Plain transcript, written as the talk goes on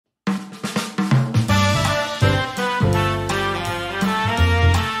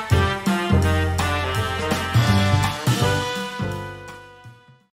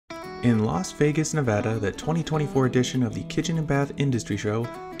Las Vegas, Nevada, the 2024 edition of the Kitchen and Bath Industry Show,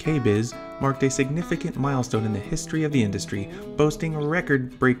 Kbis, marked a significant milestone in the history of the industry, boasting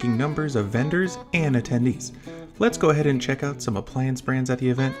record-breaking numbers of vendors and attendees. Let's go ahead and check out some appliance brands at the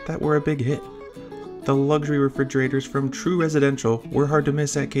event that were a big hit. The luxury refrigerators from True Residential were hard to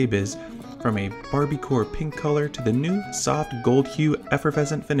miss at Kbis, from a Barbiecore pink color to the new soft gold hue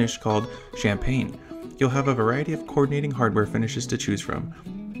effervescent finish called Champagne. You'll have a variety of coordinating hardware finishes to choose from.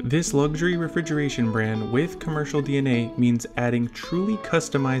 This luxury refrigeration brand with commercial DNA means adding truly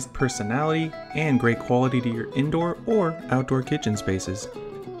customized personality and great quality to your indoor or outdoor kitchen spaces.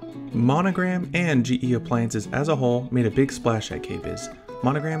 Monogram and GE Appliances as a whole made a big splash at Kbis.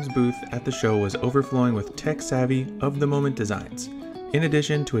 Monogram's booth at the show was overflowing with tech-savvy, of-the-moment designs, in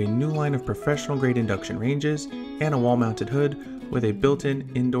addition to a new line of professional-grade induction ranges and a wall-mounted hood with a built-in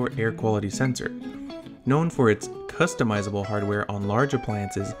indoor air quality sensor. Known for its customizable hardware on large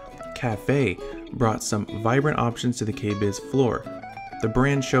appliances, Cafe brought some vibrant options to the Kbis floor. The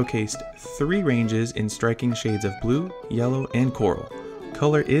brand showcased 3 ranges in striking shades of blue, yellow, and coral.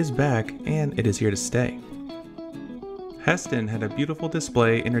 Color is back, and it is here to stay. Heston had a beautiful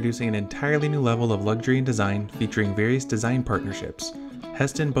display introducing an entirely new level of luxury and design featuring various design partnerships.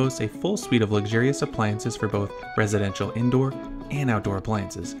 Heston boasts a full suite of luxurious appliances for both residential indoor and outdoor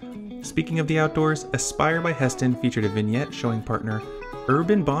appliances. Speaking of the outdoors, Aspire by Heston featured a vignette showing partner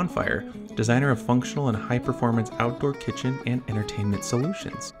Urban Bonfire, designer of functional and high-performance outdoor kitchen and entertainment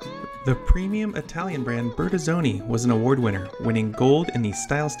solutions. The premium Italian brand Bertazzoni was an award winner, winning gold in the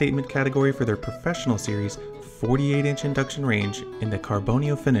Style Statement category for their professional series 48-inch induction range in the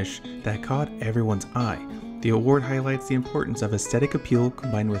Carbonio finish that caught everyone's eye. The award highlights the importance of aesthetic appeal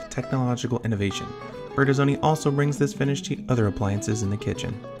combined with technological innovation. Bertazzoni also brings this finish to other appliances in the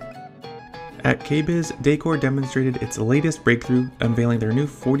kitchen. At Kbis, Decor demonstrated its latest breakthrough, unveiling their new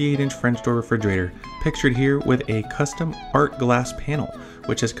 48-inch French door refrigerator, pictured here with a custom art glass panel,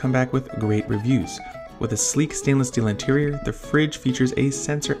 which has come back with great reviews. With a sleek stainless steel interior, the fridge features a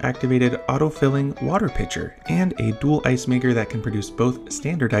sensor-activated auto-filling water pitcher and a dual ice maker that can produce both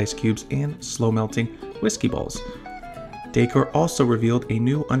standard ice cubes and slow-melting whiskey balls. Decor also revealed a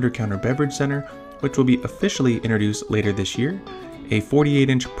new under-counter beverage center, which will be officially introduced later this year, a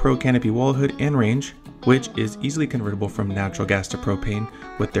 48-inch Pro Canopy wall hood and range, which is easily convertible from natural gas to propane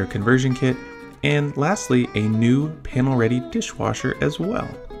with their conversion kit, and lastly, a new panel-ready dishwasher as well.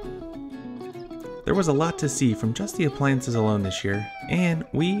 There was a lot to see from just the appliances alone this year, and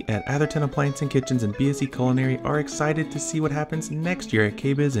we at Atherton Appliance and Kitchens and BSE Culinary are excited to see what happens next year at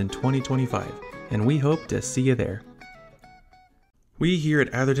Kbis in 2025, and we hope to see you there. We here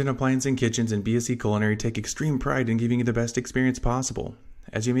at Atherton Appliance and Kitchens and BSE Culinary take extreme pride in giving you the best experience possible.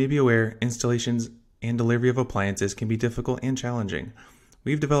 As you may be aware, installations and delivery of appliances can be difficult and challenging.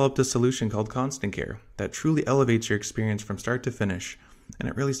 We've developed a solution called Constant Care that truly elevates your experience from start to finish, and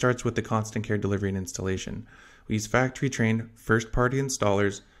it really starts with the Constant Care delivery and installation. We use factory-trained, first-party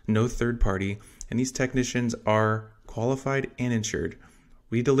installers, no third-party, and these technicians are qualified and insured.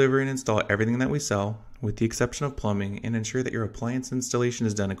 We deliver and install everything that we sell, with the exception of plumbing, and ensure that your appliance installation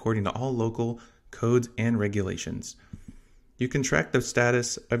is done according to all local codes and regulations. You can track the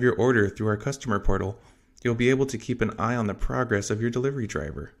status of your order through our customer portal. You'll be able to keep an eye on the progress of your delivery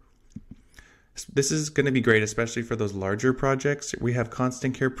driver. This is going to be great, especially for those larger projects. We have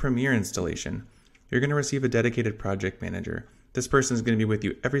Constant Care Premier installation. You're going to receive a dedicated project manager. This person is going to be with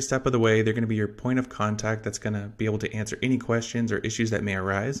you every step of the way. They're going to be your point of contact that's going to be able to answer any questions or issues that may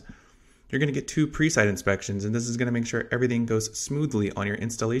arise. You're going to get 2 pre-site inspections, and this is going to make sure everything goes smoothly on your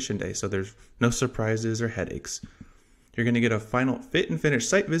installation day, so there's no surprises or headaches. You're going to get a final fit and finish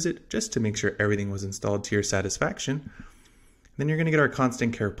site visit just to make sure everything was installed to your satisfaction. Then you're going to get our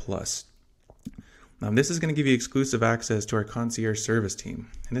Constant Care Plus. This is going to give you exclusive access to our concierge service team,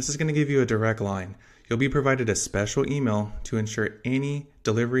 and this is going to give you a direct line. You'll be provided a special email to ensure any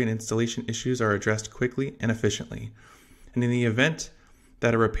delivery and installation issues are addressed quickly and efficiently. And in the event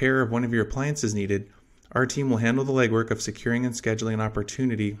that a repair of one of your appliances is needed, our team will handle the legwork of securing and scheduling an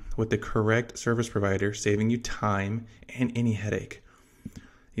opportunity with the correct service provider, saving you time and any headache.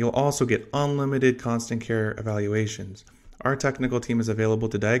 You'll also get unlimited Constant Care evaluations. Our technical team is available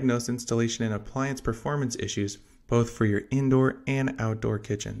to diagnose installation and appliance performance issues, both for your indoor and outdoor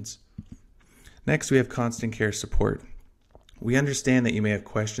kitchens. Next, we have Constant Care Support. We understand that you may have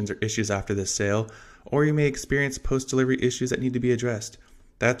questions or issues after this sale, or you may experience post-delivery issues that need to be addressed.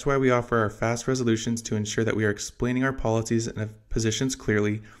 That's why we offer our fast resolutions to ensure that we are explaining our policies and positions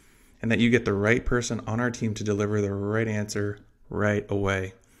clearly, and that you get the right person on our team to deliver the right answer right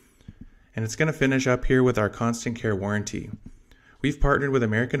away. And it's going to finish up here with our Constant Care warranty. We've partnered with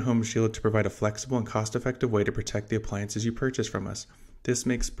American Home Shield to provide a flexible and cost-effective way to protect the appliances you purchase from us. This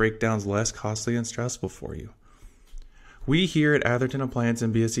makes breakdowns less costly and stressful for you. We here at Atherton Appliance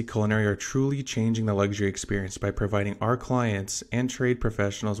and BSC Culinary are truly changing the luxury experience by providing our clients and trade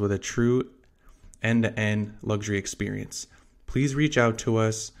professionals with a true end-to-end luxury experience. Please reach out to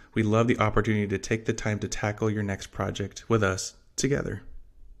us. We love the opportunity to take the time to tackle your next project with us together.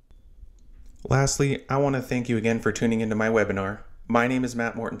 Lastly, I want to thank you again for tuning into my webinar. My name is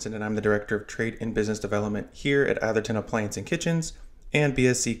Matt Mortensen and I'm the Director of Trade and Business Development here at Atherton Appliance and Kitchens and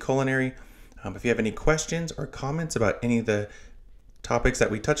BSC Culinary. If you have any questions or comments about any of the topics that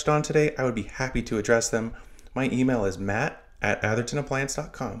we touched on today, I would be happy to address them. My email is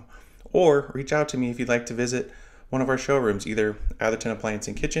matt@athertonappliance.com, or reach out to me if you'd like to visit one of our showrooms, either Atherton Appliance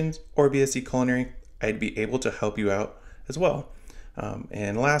and Kitchens or BSC Culinary. I'd be able to help you out as well.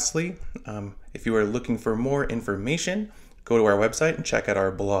 And lastly, if you are looking for more information, go to our website and check out our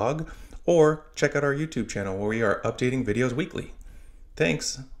blog, or check out our YouTube channel where we are updating videos weekly.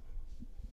 Thanks.